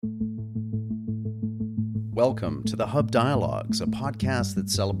Welcome to the Hub Dialogues, a podcast that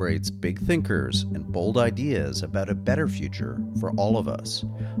celebrates big thinkers and bold ideas about a better future for all of us.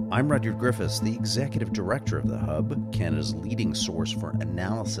 I'm Rudyard Griffiths, the Executive Director of the Hub, Canada's leading source for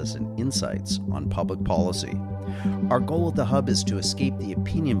analysis and insights on public policy. Our goal at the Hub is to escape the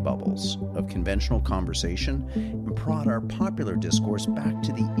opinion bubbles of conventional conversation and prod our popular discourse back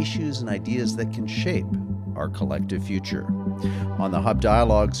to the issues and ideas that can shape our collective future. On the Hub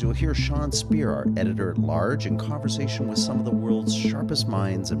Dialogues, you'll hear Sean Speer, our editor-at-large, in conversation with some of the world's sharpest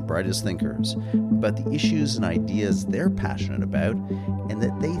minds and brightest thinkers about the issues and ideas they're passionate about and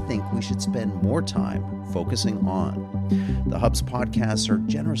that they think we should spend more time focusing on. The Hub's podcasts are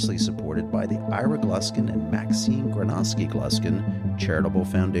generously supported by the Ira Gluskin and Maxine Granovsky Gluskin Charitable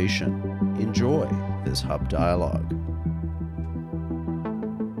Foundation. Enjoy this Hub Dialogue.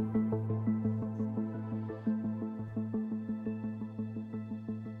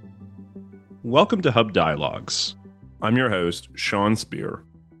 Welcome to Hub Dialogues. I'm your host, Sean Speer,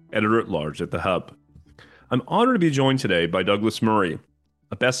 editor-at-large at the Hub. I'm honored to be joined today by Douglas Murray,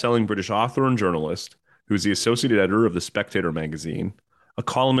 a best-selling British author and journalist who is the associate editor of The Spectator magazine, a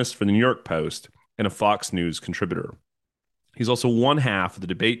columnist for the New York Post, and a Fox News contributor. He's also one half of the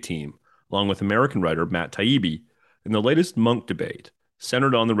debate team, along with American writer Matt Taibbi, in the latest Munk debate,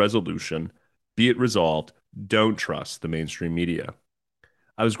 centered on the resolution, "Be it resolved, don't trust the mainstream media."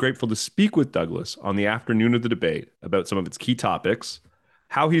 I was grateful to speak with Douglas on the afternoon of the debate about some of its key topics,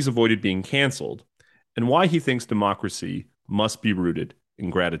 how he's avoided being canceled, and why he thinks democracy must be rooted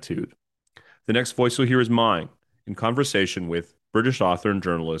in gratitude. The next voice you'll hear is mine, in conversation with British author and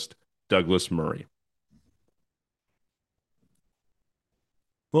journalist Douglas Murray.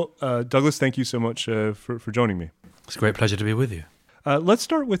 Well, Douglas, thank you so much for joining me. It's a great pleasure to be with you. Let's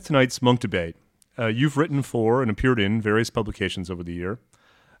start with tonight's Munk debate. You've written for and appeared in various publications over the year.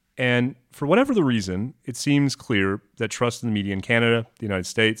 And for whatever the reason, it seems clear that trust in the media in Canada, the United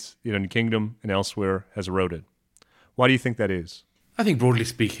States, the United Kingdom, and elsewhere has eroded. Why do you think that is? I think broadly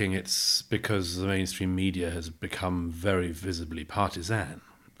speaking, it's because the mainstream media has become very visibly partisan.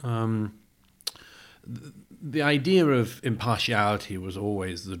 The idea of impartiality was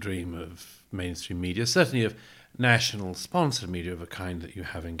always the dream of mainstream media, certainly of national sponsored media of a kind that you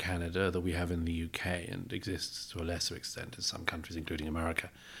have in Canada, that we have in the UK, and exists to a lesser extent in some countries, including America.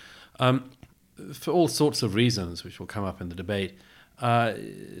 For all sorts of reasons, which will come up in the debate,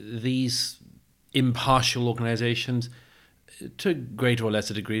 these impartial organizations, to greater or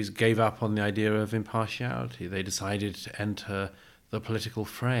lesser degrees, gave up on the idea of impartiality. They decided to enter the political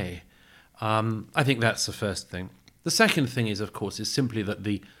fray. I think that's the first thing. The second thing is, of course, is simply that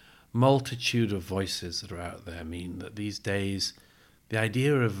the multitude of voices that are out there mean that these days the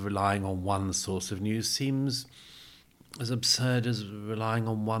idea of relying on one source of news seems as absurd as relying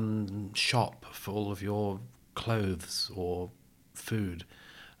on one shop for all of your clothes or food.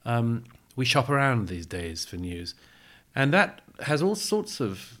 We shop around these days for news, and that has all sorts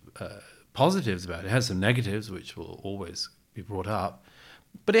of positives about it. It has some negatives, which will always be brought up,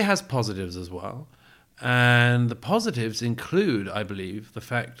 but it has positives as well. And the positives include, I believe, the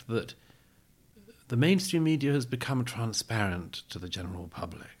fact that the mainstream media has become transparent to the general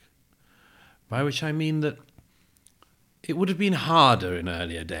public, by which I mean that it would have been harder in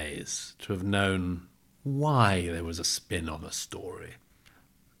earlier days to have known why there was a spin on a story,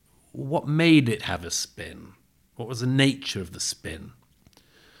 what made it have a spin, what was the nature of the spin.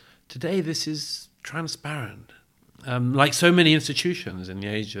 Today, this is transparent. Like so many institutions in the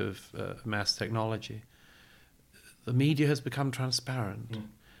age of mass technology, the media has become transparent,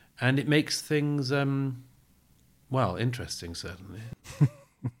 and it makes things, interesting, certainly.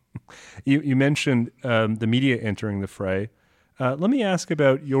 You mentioned the media entering the fray. Let me ask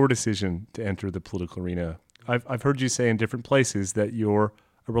about your decision to enter the political arena. I've heard you say in different places that you're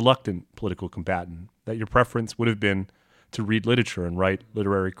a reluctant political combatant, that your preference would have been to read literature and write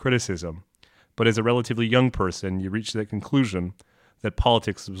literary criticism. But as a relatively young person, you reached that conclusion that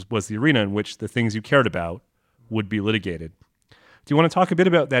politics was the arena in which the things you cared about would be litigated. Do you want to talk a bit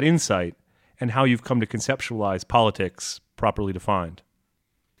about that insight and how you've come to conceptualize politics properly defined?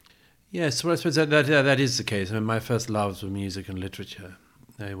 Yes, well, I suppose that is the case. I mean, my first loves were music and literature,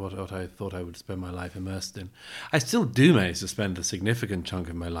 what I thought I would spend my life immersed in. I still do manage to spend a significant chunk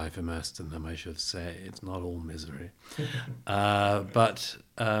of my life immersed in them, I should say. It's not all misery. But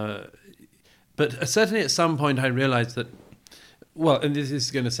certainly at some point I realized that, and this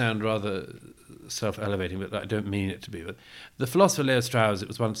is going to sound rather self-elevating, but I don't mean it to be. But the philosopher Leo Strauss, it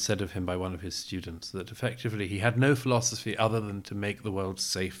was once said of him by one of his students that effectively he had no philosophy other than to make the world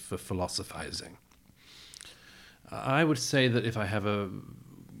safe for philosophizing. I would say that if I have a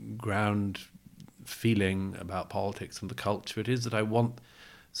ground feeling about politics and the culture. It is that I want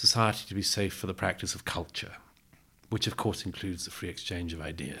society to be safe for the practice of culture, which of course includes the free exchange of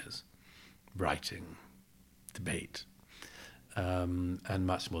ideas, writing, debate, and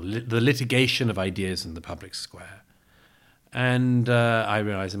much more. The litigation of ideas in the public square. And I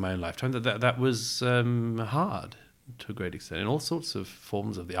realized in my own lifetime that was hard to a great extent in all sorts of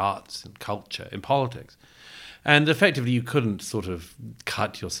forms of the arts and culture, in politics. And effectively, you couldn't sort of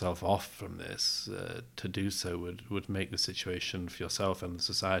cut yourself off from this. To do so would make the situation for yourself and the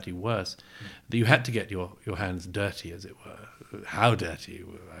society worse. That you had to get your hands dirty, as it were. How dirty,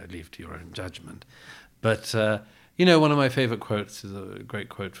 I leave to your own judgment. But, one of my favorite quotes is a great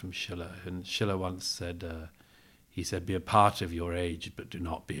quote from Schiller. And Schiller once said, he said, "Be a part of your age, but do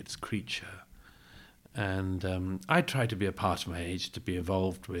not be its creature." And I try to be a part of my age, to be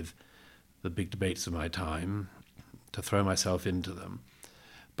involved with the big debates of my time, to throw myself into them.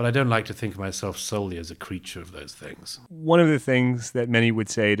 But I don't like to think of myself solely as a creature of those things. One of the things that many would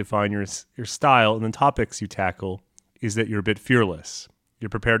say define your style and the topics you tackle is that you're a bit fearless. You're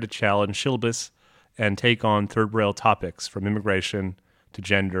prepared to challenge syllabus and take on third-rail topics from immigration to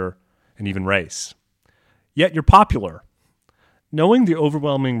gender and even race. Yet you're popular. Knowing the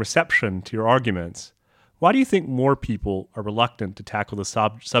overwhelming reception to your arguments, why do you think more people are reluctant to tackle the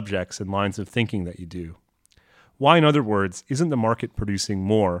subjects and lines of thinking that you do? Why, in other words, isn't the market producing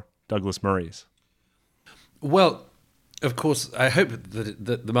more Douglas Murrays? Well, of course, I hope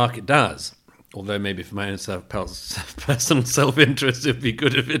that the market does, although maybe for my own personal self-interest, it'd be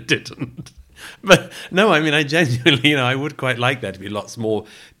good if it didn't. But no, I mean, I genuinely, I would quite like there to be lots more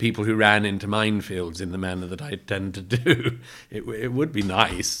people who ran into minefields in the manner that I tend to do. It would be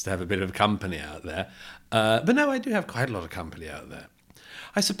nice to have a bit of company out there. But no, I do have quite a lot of company out there.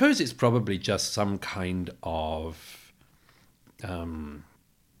 I suppose it's probably just some kind of...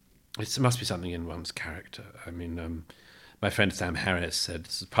 it must be something in one's character. I mean, my friend Sam Harris said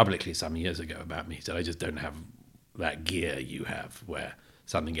publicly some years ago about me, he said, "I just don't have that gear you have where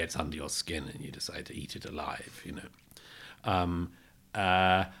something gets under your skin and you decide to eat it alive,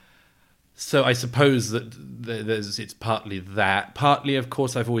 So I suppose that it's partly that. Partly, of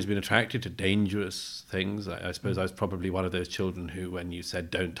course, I've always been attracted to dangerous things. I suppose I was probably one of those children who, when you said,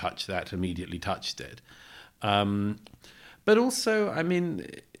 "Don't touch that," immediately touched it. But also, I mean,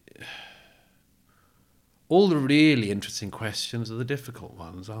 all the really interesting questions are the difficult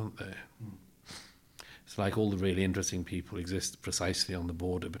ones, aren't they? It's like all the really interesting people exist precisely on the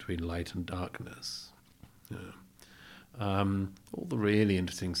border between light and darkness. All the really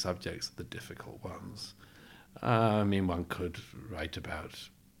interesting subjects are the difficult ones. I mean, one could write about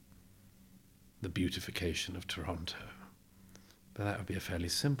the beautification of Toronto, but that would be a fairly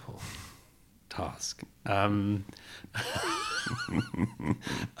simple task.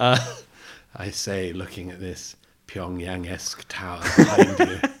 I say, looking at this Pyongyang-esque tower behind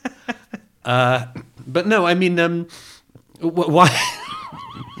you. But no, I mean,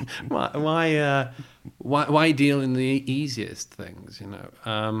 why deal in the easiest things,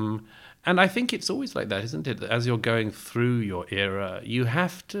 And I think it's always like that, isn't it? That as you're going through your era, you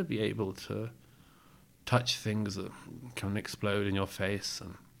have to be able to touch things that can explode in your face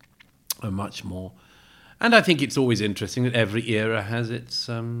and much more. And I think it's always interesting that every era has its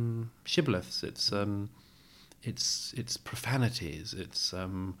shibboleths, its profanities, it's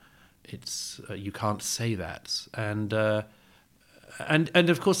you can't say that, and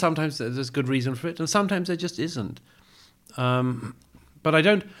of course sometimes there's good reason for it, and sometimes there just isn't. But I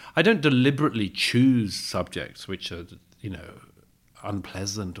don't deliberately choose subjects which are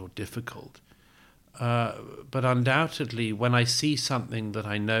unpleasant or difficult. But undoubtedly, when I see something that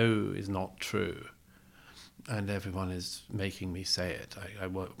I know is not true, and everyone is making me say it, I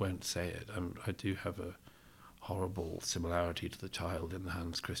won't say it. I do have a horrible similarity to the child in the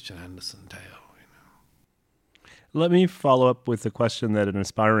Hans Christian Andersen tale. Let me follow up with a question that an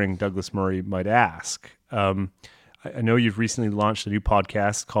aspiring Douglas Murray might ask. I know you've recently launched a new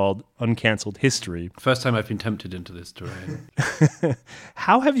podcast called Uncancelled History. First time I've been tempted into this terrain.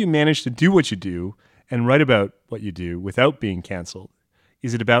 How have you managed to do what you do and write about what you do without being canceled?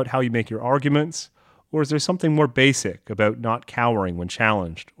 Is it about how you make your arguments, or is there something more basic about not cowering when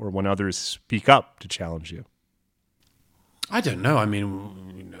challenged or when others speak up to challenge you? I don't know. I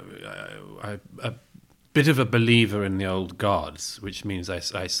mean, I'm a bit of a believer in the old gods, which means I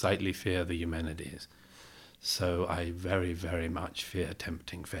slightly fear the Eumenides. So I very, very much fear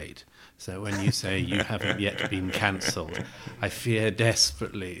tempting fate. So when you say you haven't yet been cancelled, I fear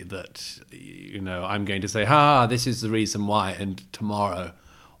desperately that, I'm going to say, this is the reason why, and tomorrow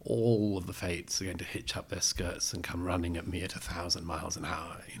all of the fates are going to hitch up their skirts and come running at me at 1,000 miles an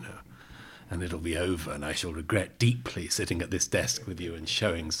hour, and it'll be over, and I shall regret deeply sitting at this desk with you and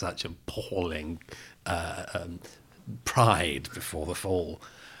showing such appalling pride before the fall.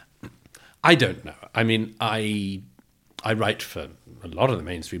 I don't know. I mean, I write for a lot of the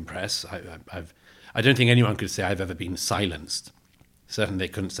mainstream press. I don't think anyone could say I've ever been silenced. Certainly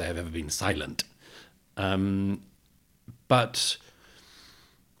they couldn't say I've ever been silent. But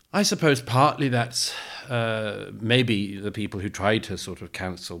I suppose partly that's maybe the people who try to sort of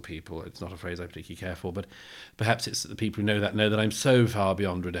cancel people. It's not a phrase I particularly care for, but perhaps it's the people who know that I'm so far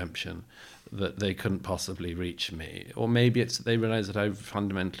beyond redemption that they couldn't possibly reach me. Or maybe it's that they realise that I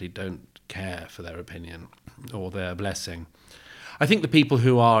fundamentally don't care for their opinion or their blessing. I think the people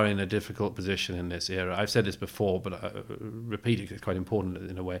who are in a difficult position in this era, I've said this before, but I repeat it because it's quite important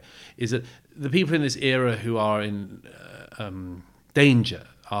in a way, is that the people in this era who are in danger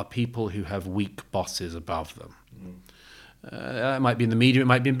are people who have weak bosses above them. It might be in the media, it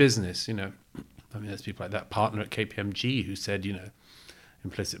might be in business, I mean, there's people like that partner at KPMG who said,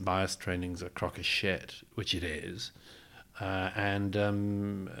 implicit bias training's a crock of shit, which it is.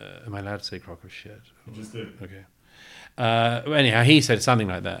 Am I allowed to say crock of shit? Just did. Okay. Anyhow, he said something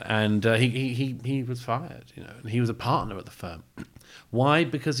like that, and he was fired. And he was a partner at the firm. Why?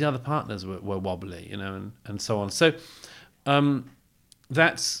 Because the other partners were wobbly, and so on. So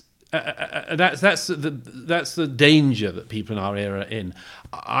that's the danger that people in our era are in.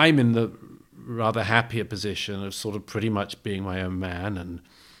 I'm in the rather happier position of sort of pretty much being my own man, and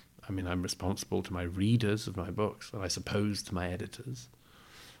I mean, I'm responsible to my readers of my books, and I suppose to my editors.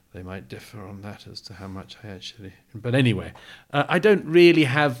 They might differ on that as to how much I actually... But anyway, I don't really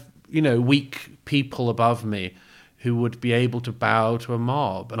have, weak people above me who would be able to bow to a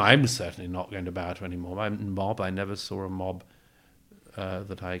mob. And I'm certainly not going to bow to any mob. I never saw a mob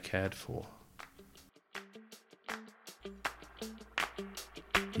that I cared for.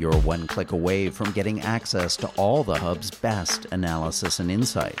 You're one click away from getting access to all the Hub's best analysis and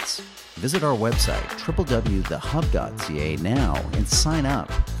insights. Visit our website, www.thehub.ca now, and sign up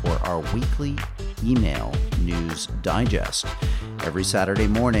for our weekly email news digest. Every Saturday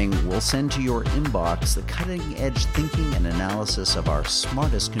morning, we'll send to your inbox the cutting-edge thinking and analysis of our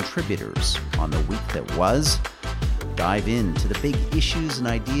smartest contributors on the week that was. Dive into the big issues and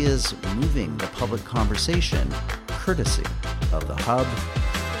ideas moving the public conversation, courtesy of the Hub.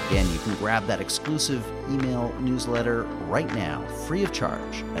 Again, you can grab that exclusive email newsletter right now, free of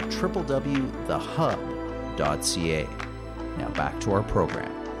charge, at www.thehub.ca. Now back to our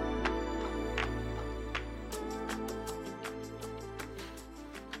program.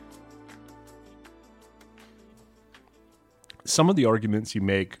 Some of the arguments you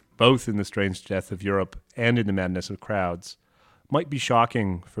make, both in The Strange Death of Europe and in The Madness of Crowds, might be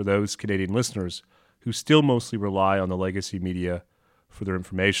shocking for those Canadian listeners who still mostly rely on the legacy media for their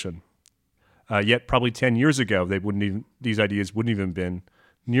information. Yet probably 10 years ago, these ideas wouldn't even been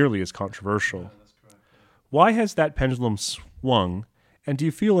nearly as controversial. Yeah, that's correct. Why has that pendulum swung, and do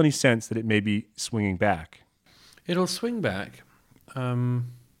you feel any sense that it may be swinging back? It'll swing back.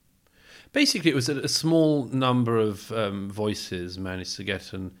 Basically, it was a small number of voices managed to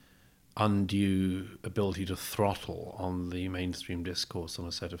get an undue ability to throttle on the mainstream discourse on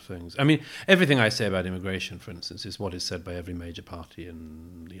a set of things. I mean, everything I say about immigration, for instance, is what is said by every major party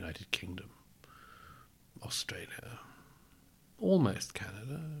in the United Kingdom, Australia, almost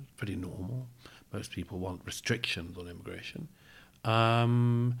Canada, pretty normal. Most people want restrictions on immigration.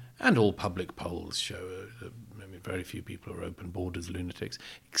 And all public polls show very few people are open borders lunatics,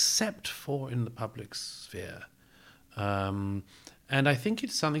 except for in the public sphere. And I think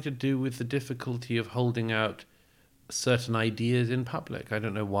it's something to do with the difficulty of holding out certain ideas in public. I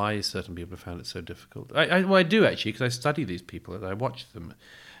don't know why certain people have found it so difficult. I do actually, because I study these people and I watch them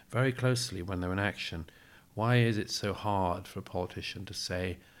very closely when they're in action. Why is it so hard for a politician to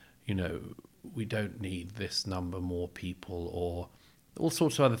say, we don't need this number more people or all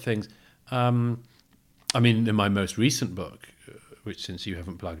sorts of other things? I mean, in my most recent book, which since you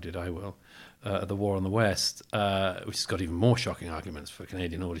haven't plugged it, I will, The War on the West, which has got even more shocking arguments for a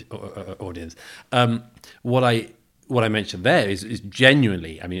Canadian audience. What I mentioned there is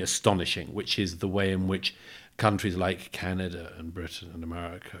genuinely, astonishing, which is the way in which countries like Canada and Britain and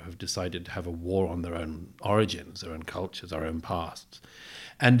America have decided to have a war on their own origins, their own cultures, their own pasts.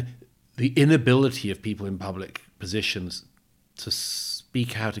 And the inability of people in public positions to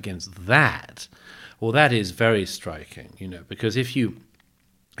speak out against that, well, that is very striking, because if you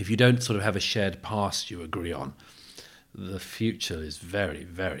don't sort of have a shared past you agree on, the future is very,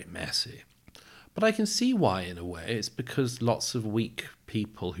 very messy. But I can see why, in a way. It's because lots of weak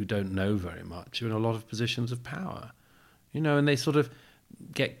people who don't know very much are in a lot of positions of power, and they sort of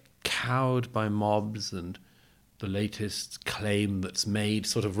get cowed by mobs and the latest claim that's made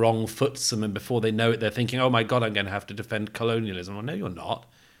sort of wrong foots them, and before they know it, they're thinking, oh my God, I'm going to have to defend colonialism. Well, no, you're not.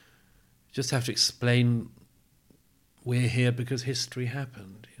 You just have to explain we're here because history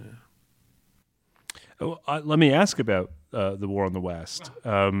happened, you know. Let me ask about the war on the West.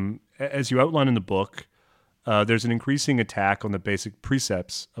 As you outline in the book, there's an increasing attack on the basic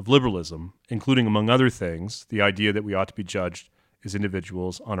precepts of liberalism, including, among other things, the idea that we ought to be judged as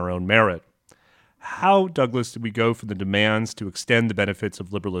individuals on our own merit. How, Douglas, did we go from the demands to extend the benefits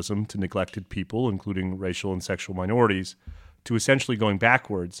of liberalism to neglected people, including racial and sexual minorities, to essentially going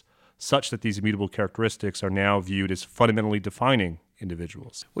backwards, such that these immutable characteristics are now viewed as fundamentally defining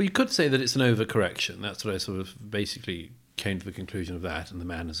individuals? Well, you could say that it's an overcorrection. That's what I sort of basically came to the conclusion of that and the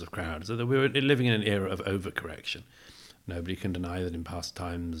madness of crowds, that we were living in an era of overcorrection. Nobody can deny that in past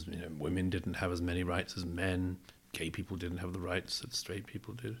times, you know, women didn't have as many rights as men, gay people didn't have the rights that straight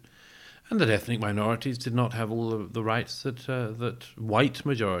people did, and that ethnic minorities did not have all the rights that white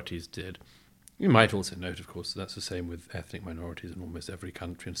majorities did. You might also note, of course, that's the same with ethnic minorities in almost every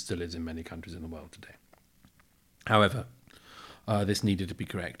country and still is in many countries in the world today. However, this needed to be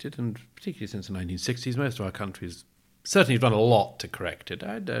corrected, and particularly since the 1960s, most of our countries certainly have done a lot to correct it.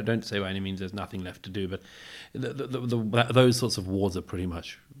 I don't say by any means there's nothing left to do, but those sorts of wars are pretty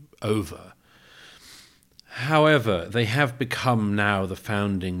much over. However, they have become now the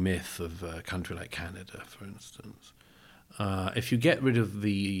founding myth of a country like Canada, for instance. If you get rid of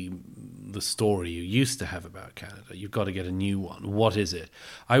the story you used to have about Canada, you've got to get a new one. What is it?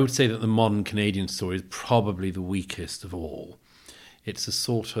 I would say that the modern Canadian story is probably the weakest of all. It's a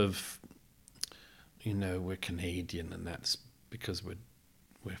sort of, you know, we're Canadian and that's because we're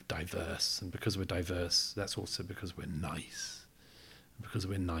diverse. And because we're diverse, that's also because we're nice. And because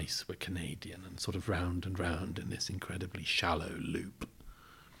we're nice, we're Canadian, and sort of round and round in this incredibly shallow loop.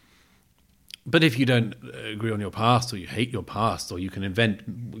 But if you don't agree on your past, or you hate your past, or you can invent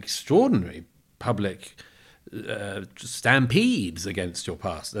extraordinary public stampedes against your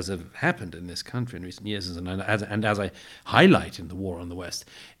past, as have happened in this country in recent years, and as I highlight in the War on the West,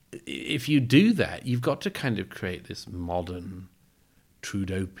 if you do that, you've got to kind of create this modern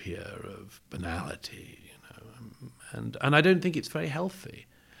Trudopia of banality, you know, and I don't think it's very healthy.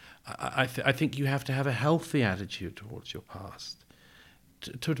 I think you have to have a healthy attitude towards your past.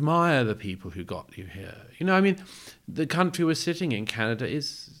 To admire the people who got you here. You know, I mean, the country we're sitting in, Canada,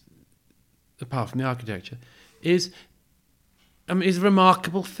 is, apart from the architecture, is a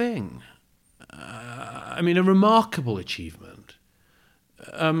remarkable thing. A remarkable achievement.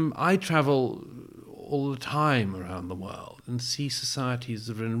 I travel all the time around the world and see societies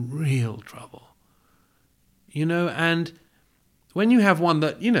that are in real trouble. You know, and when you have one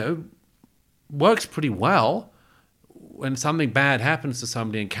that, you know, works pretty well, when something bad happens to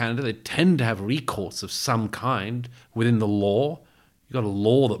somebody in Canada, they tend to have recourse of some kind within the law. You've got a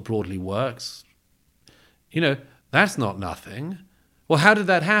law that broadly works. You know, that's not nothing. Well, how did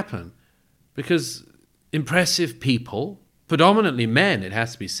that happen? Because impressive people, predominantly men, it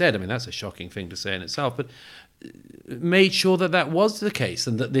has to be said, I mean, that's a shocking thing to say in itself, but made sure that that was the case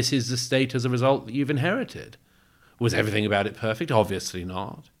and that this is the state as a result that you've inherited. Was everything about it perfect? Obviously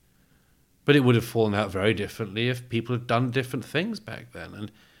not. But it would have fallen out very differently if people had done different things back then,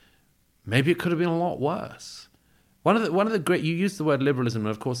 and maybe it could have been a lot worse. One of the great, you used the word liberalism, and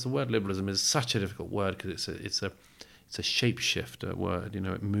of course the word liberalism is such a difficult word because it's a shapeshifter word. You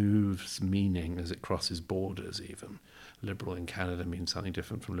know, it moves meaning as it crosses borders. Even liberal in Canada means something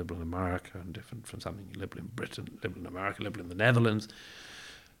different from liberal in America, and different from something liberal in Britain, liberal in America, liberal in the Netherlands.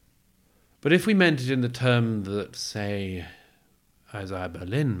 But if we meant it in the term that, say, Isaiah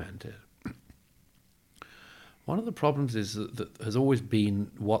Berlin meant it, one of the problems is that has always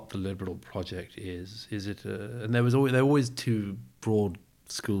been what the liberal project is. Is it? And there were always two broad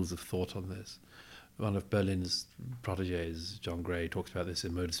schools of thought on this. One of Berlin's protégés, John Gray, talks about this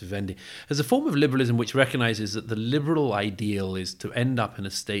in Modus Vivendi as a form of liberalism which recognizes that the liberal ideal is to end up in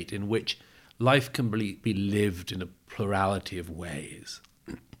a state in which life can be lived in a plurality of ways.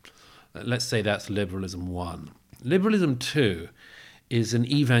 Let's say that's liberalism 1. Liberalism 2 is an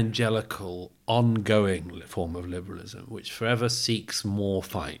evangelical, ongoing form of liberalism, which forever seeks more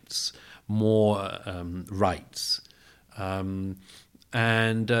fights, more rights. And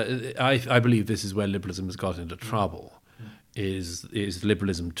I believe this is where liberalism has got into trouble, is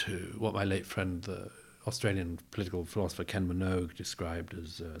liberalism 2, what my late friend, the Australian political philosopher Ken Minogue described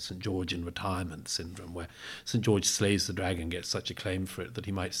as St. George in retirement syndrome, where St. George slays the dragon, gets such acclaim for it that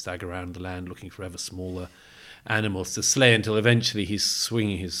he might stagger around the land looking for ever smaller animals to slay until eventually he's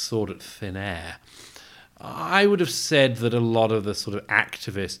swinging his sword at thin air. I would have said that a lot of the sort of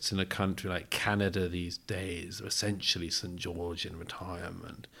activists in a country like Canada these days are essentially St. George in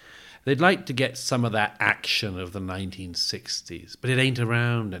retirement. They'd like to get some of that action of the 1960s, but it ain't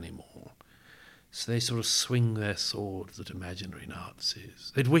around anymore. So they sort of swing their swords at imaginary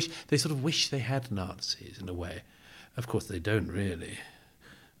Nazis. They sort of wish they had Nazis in a way. Of course, they don't really.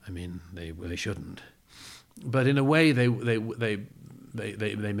 I mean, they shouldn't. But in a way, they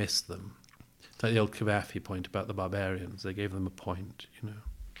miss them. It's like the old Gaddafi point about the barbarians. They gave them a point, you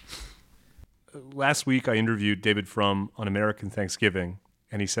know. Last week, I interviewed David Frum on American Thanksgiving,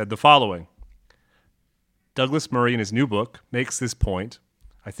 and he said the following. Douglas Murray, in his new book, makes this point.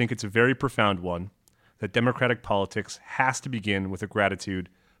 I think it's a very profound one, that democratic politics has to begin with a gratitude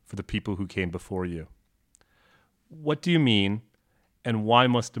for the people who came before you. What do you mean, and why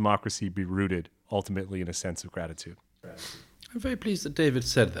must democracy be rooted ultimately in a sense of gratitude? I'm very pleased that David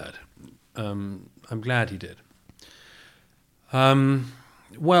said that. I'm glad he did.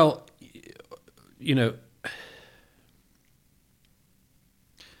 Well, you know,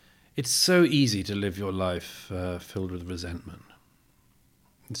 it's so easy to live your life filled with resentment.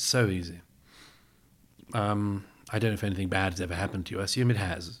 It's so easy. I don't know if anything bad has ever happened to you. I assume it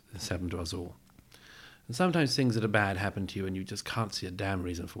has. It's happened to us all. And sometimes things that are bad happen to you and you just can't see a damn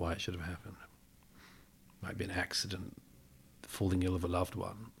reason for why it should have happened. Might be an accident, falling ill of a loved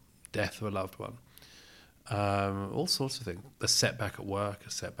one, death of a loved one, all sorts of things. A setback at work,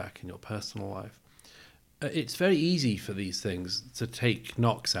 a setback in your personal life. It's very easy for these things to take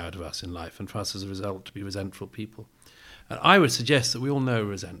knocks out of us in life and for us as a result to be resentful people. And I would suggest that we all know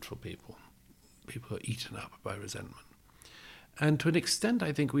resentful people. People are eaten up by resentment. And to an extent,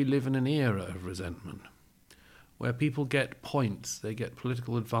 I think we live in an era of resentment where people get points, they get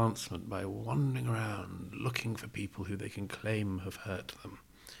political advancement by wandering around looking for people who they can claim have hurt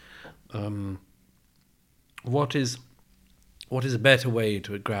them. What is a better way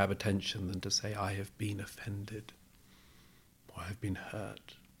to grab attention than to say, I have been offended, or I've been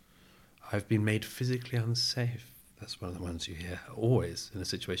hurt, I've been made physically unsafe. That's one of the ones you hear always in a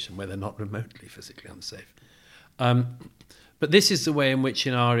situation where they're not remotely physically unsafe. But this is the way in which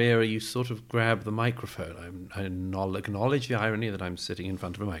in our era you sort of grab the microphone. I acknowledge the irony that I'm sitting in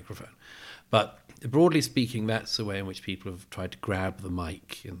front of a microphone. But broadly speaking, that's the way in which people have tried to grab the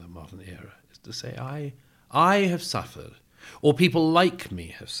mic in the modern era, is to say, I have suffered, or people like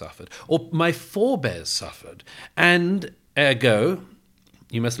me have suffered, or my forebears suffered, and ergo,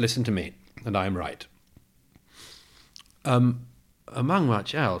 you must listen to me, and I am right. Among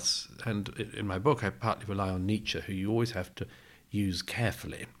much else, and in my book I partly rely on Nietzsche, who you always have to use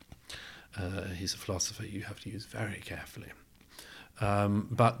carefully. He's a philosopher you have to use very carefully.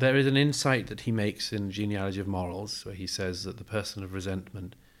 But there is an insight that he makes in Genealogy of Morals, where he says that the person of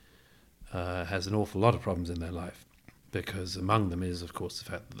resentment has an awful lot of problems in their life, because among them is, of course, the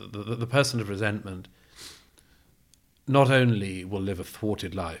fact that the person of resentment not only will live a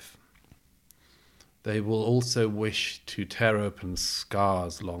thwarted life, they will also wish to tear open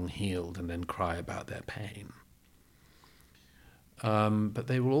scars long healed and then cry about their pain. But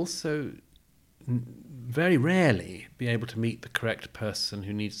they will also very rarely be able to meet the correct person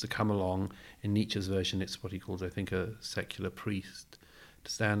who needs to come along. In Nietzsche's version, it's what he calls, I think, a secular priest,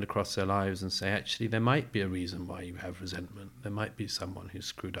 to stand across their lives and say, actually, there might be a reason why you have resentment. There might be someone who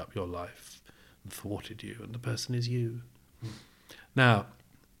screwed up your life and thwarted you, and the person is you. Now,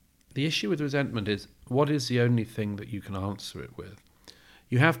 the issue with resentment is, what is the only thing that you can answer it with?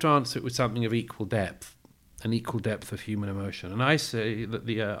 You have to answer it with something of equal depth, an equal depth of human emotion. And I say that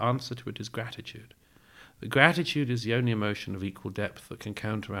the answer to it is gratitude. The gratitude is the only emotion of equal depth that can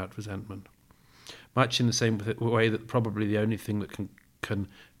counter out resentment. Much in the same way that probably the only thing that can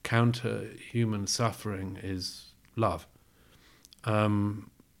counter human suffering is love.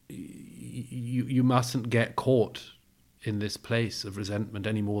 You mustn't get caught in this place of resentment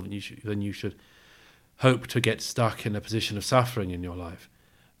any more than you should hope to get stuck in a position of suffering in your life.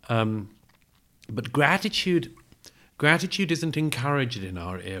 But gratitude isn't encouraged in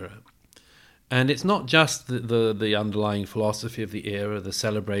our era. And it's not just the underlying philosophy of the era, the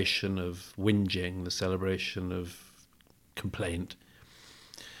celebration of whinging, the celebration of complaint.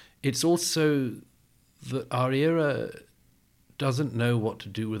 It's also that our era doesn't know what to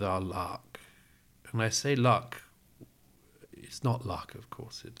do with our luck. And I say luck, it's not luck, of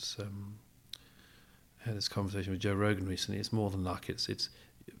course. It's I had this conversation with Joe Rogan recently. It's more than luck. It's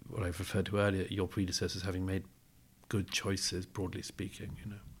what I've referred to earlier, your predecessors having made good choices, broadly speaking,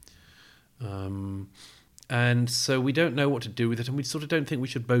 you know. And so we don't know what to do with it, and we sort of don't think we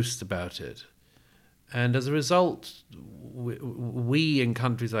should boast about it. And as a result, we in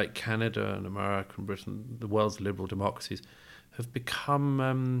countries like Canada and America and Britain, the world's liberal democracies, have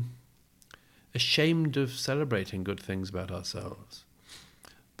become ashamed of celebrating good things about ourselves.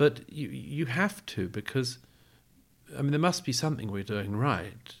 But you have to, because, I mean, there must be something we're doing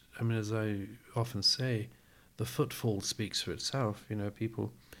right. I mean, as I often say, the footfall speaks for itself. You know,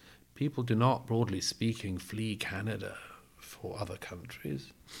 people do not, broadly speaking, flee Canada for other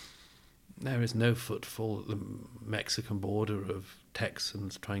countries. There is no footfall at the Mexican border of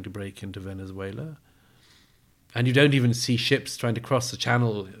Texans trying to break into Venezuela. And you don't even see ships trying to cross the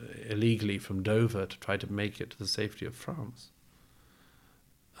channel illegally from Dover to try to make it to the safety of France.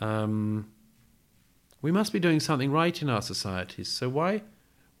 We must be doing something right in our societies. So why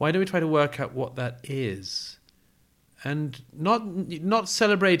don't we try to work out what that is? And not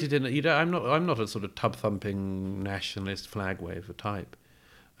celebrate it in I'm not a sort of tub-thumping nationalist flag waver type.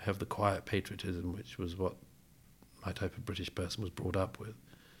 I have the quiet patriotism, which was what my type of British person was brought up with.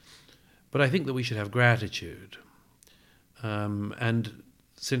 But I think that we should have gratitude. And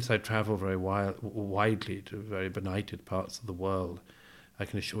since I travel very widely to very benighted parts of the world, I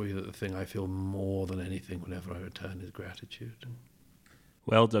can assure you that the thing I feel more than anything whenever I return is gratitude.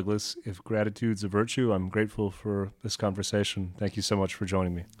 Well, Douglas, if gratitude's a virtue, I'm grateful for this conversation. Thank you so much for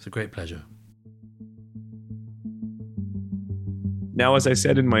joining me. It's a great pleasure. Now, as I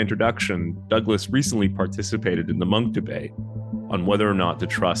said in my introduction, Douglas recently participated in the Munk debate on whether or not to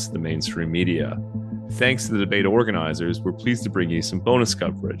trust the mainstream media. Thanks to the debate organizers, we're pleased to bring you some bonus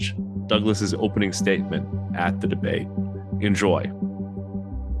coverage. Douglas's opening statement at the debate. Enjoy.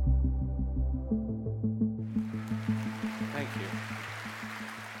 Thank you.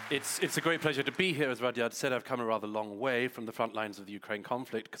 It's a great pleasure to be here. As Rudyard said, I've come a rather long way from the front lines of the Ukraine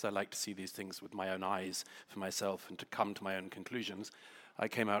conflict because I like to see these things with my own eyes for myself and to come to my own conclusions. I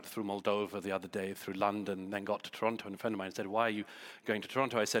came out through Moldova the other day, through London, then got to Toronto, and a friend of mine said, "Why are you going to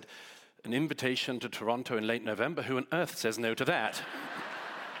Toronto?" I said, "An invitation to Toronto in late November? Who on earth says no to that?"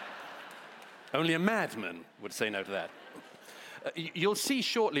 Only a madman would say no to that. You'll see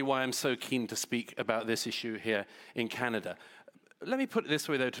shortly why I'm so keen to speak about this issue here in Canada. Let me put it this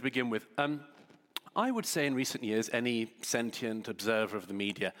way, though, to begin with. I would say in recent years, any sentient observer of the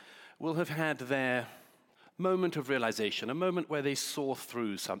media will have had their moment of realization, a moment where they saw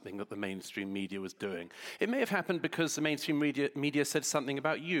through something that the mainstream media was doing. It may have happened because the mainstream media said something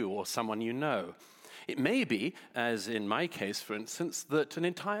about you or someone you know. It may be, as in my case, for instance, that an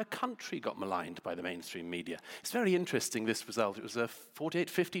entire country got maligned by the mainstream media. It's very interesting, this result. It was a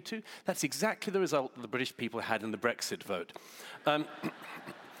 48-52. That's exactly the result that the British people had in the Brexit vote.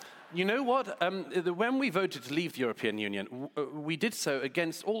 You know what? When we voted to leave the European Union, we did so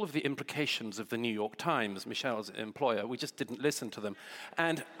against all of the implications of the New York Times, Michelle's employer. We just didn't listen to them.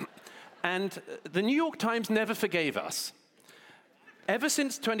 And the New York Times never forgave us. Ever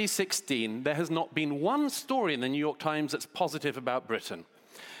since 2016, there has not been one story in the New York Times that's positive about Britain.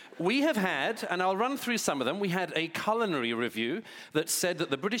 We have had, and I'll run through some of them, we had a culinary review that said that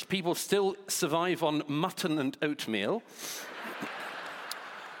the British people still survive on mutton and oatmeal.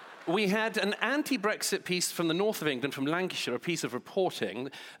 We had an anti-Brexit piece from the north of England, from Lancashire, a piece of reporting,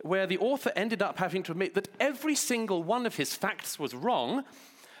 where the author ended up having to admit that every single one of his facts was wrong,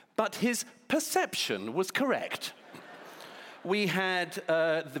 but his perception was correct. We had,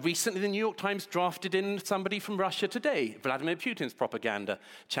 recently the New York Times drafted in somebody from Russia Today, Vladimir Putin's propaganda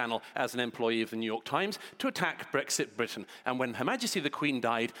channel, as an employee of the New York Times, to attack Brexit Britain. And when Her Majesty the Queen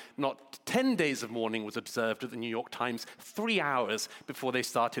died, not 10 days of mourning was observed at the New York Times, 3 hours before they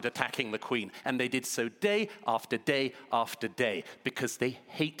started attacking the Queen. And they did so day after day after day, because they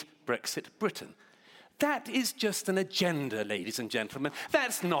hate Brexit Britain. That is just an agenda, ladies and gentlemen.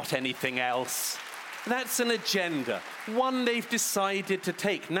 That's not anything else. That's an agenda, one they've decided to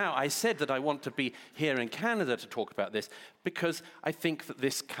take. Now, I said that I want to be here in Canada to talk about this because I think that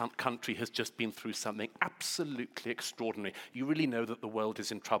this country has just been through something absolutely extraordinary. You really know that the world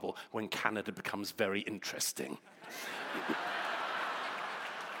is in trouble when Canada becomes very interesting.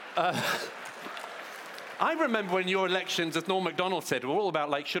 I remember when your elections, as Norm MacDonald said, were all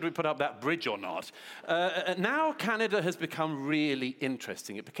about, like, should we put up that bridge or not? Now Canada has become really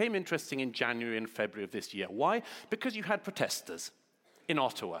interesting. It became interesting in January and February of this year. Why? Because you had protesters in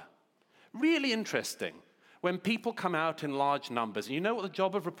Ottawa. Really interesting. When people come out in large numbers. And you know what the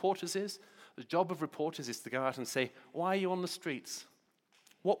job of reporters is? The job of reporters is to go out and say, why are you on the streets?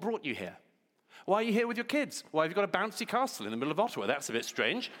 What brought you here? Why are you here with your kids? Why have you got a bouncy castle in the middle of Ottawa? That's a bit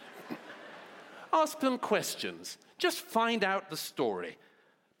strange. Ask them questions. Just find out the story.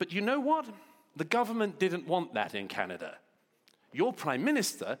 But you know what? The government didn't want that in Canada. Your Prime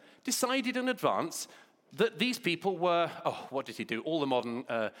Minister decided in advance that these people were, what did he do? All the modern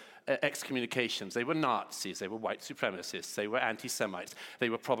excommunications. They were Nazis, they were white supremacists, they were anti-Semites, they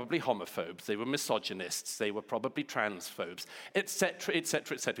were probably homophobes, they were misogynists, they were probably transphobes, etc.,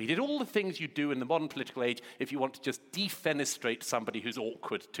 etc., etc. He did all the things you do in the modern political age if you want to just defenestrate somebody who's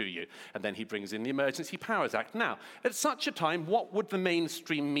awkward to you. And then he brings in the Emergency Powers Act. Now, at such a time, what would the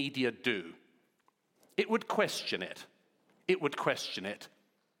mainstream media do? It would question it. It would question it.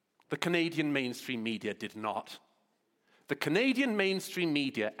 The Canadian mainstream media did not. The Canadian mainstream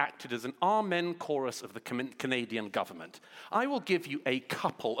media acted as an amen chorus of the Canadian government. I will give you a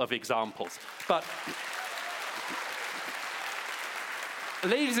couple of examples, but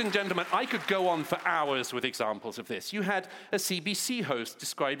ladies and gentlemen, I could go on for hours with examples of this. You had a CBC host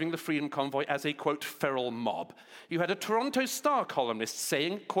describing the Freedom Convoy as a, quote, feral mob. You had a Toronto Star columnist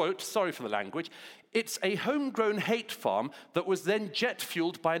saying, quote, sorry for the language, it's a homegrown hate farm that was then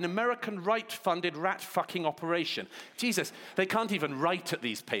jet-fueled by an American right-funded rat-fucking operation. Jesus, they can't even write at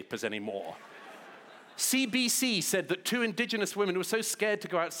these papers anymore. CBC said that 2 Indigenous women who were so scared to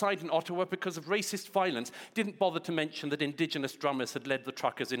go outside in Ottawa because of racist violence didn't bother to mention that Indigenous drummers had led the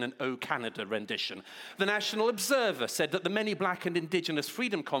truckers in an O Canada rendition. The National Observer said that the many black and Indigenous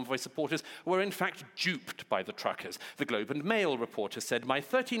Freedom Convoy supporters were in fact duped by the truckers. The Globe and Mail reporter said, my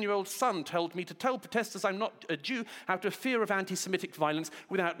 13-year-old son told me to tell protesters I'm not a Jew out of fear of anti-Semitic violence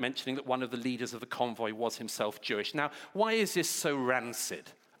without mentioning that one of the leaders of the convoy was himself Jewish. Now, why is this so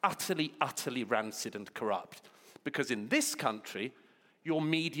rancid? Utterly, utterly rancid and corrupt. Because in this country, your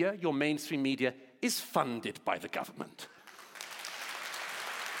media, your mainstream media, is funded by the government.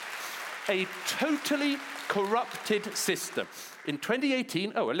 A totally corrupted system. In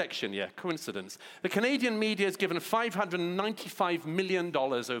 2018, election year, coincidence, the Canadian media is given $595 million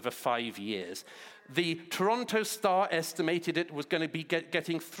over 5 years. The Toronto Star estimated it was going to be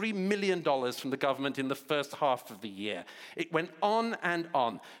getting $3 million from the government in the first half of the year. It went on and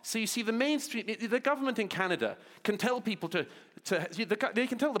on. So you see, the mainstream, the government in Canada can tell people they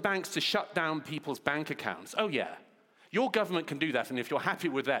can tell the banks to shut down people's bank accounts. Oh yeah, your government can do that, and if you're happy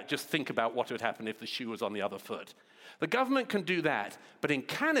with that, just think about what would happen if the shoe was on the other foot. The government can do that, but in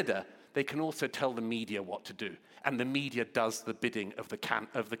Canada, they can also tell the media what to do. And the media does the bidding of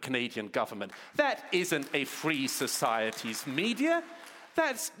the Canadian government. That isn't a free society's media.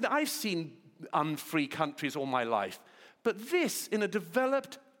 I've seen unfree countries all my life. But this, in a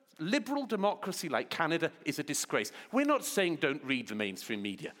developed liberal democracy like Canada, is a disgrace. We're not saying don't read the mainstream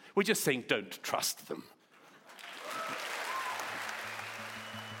media. We're just saying don't trust them.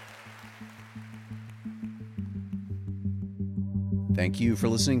 Thank you for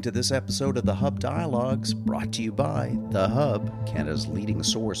listening to this episode of The Hub Dialogues, brought to you by The Hub, Canada's leading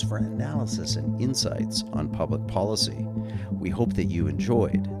source for analysis and insights on public policy. We hope that you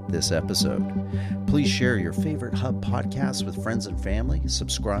enjoyed this episode. Please share your favorite Hub podcasts with friends and family,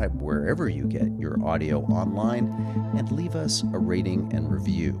 subscribe wherever you get your audio online, and leave us a rating and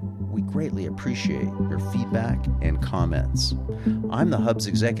review. We greatly appreciate your feedback and comments. I'm the Hub's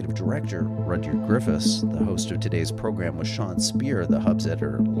Executive Director, Rudyard Griffiths. The host of today's program was Sean Speer, the Hub's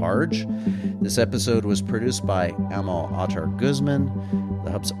Editor-at-Large. This episode was produced by Amal Attar-Guzman.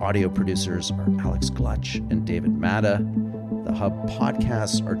 The Hub's audio producers are Alex Glutch and David Matta. The Hub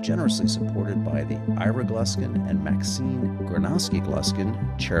podcasts are generously supported by the Ira Gluskin and Maxine Gronowski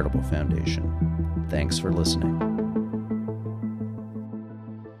Gluskin Charitable Foundation. Thanks for listening.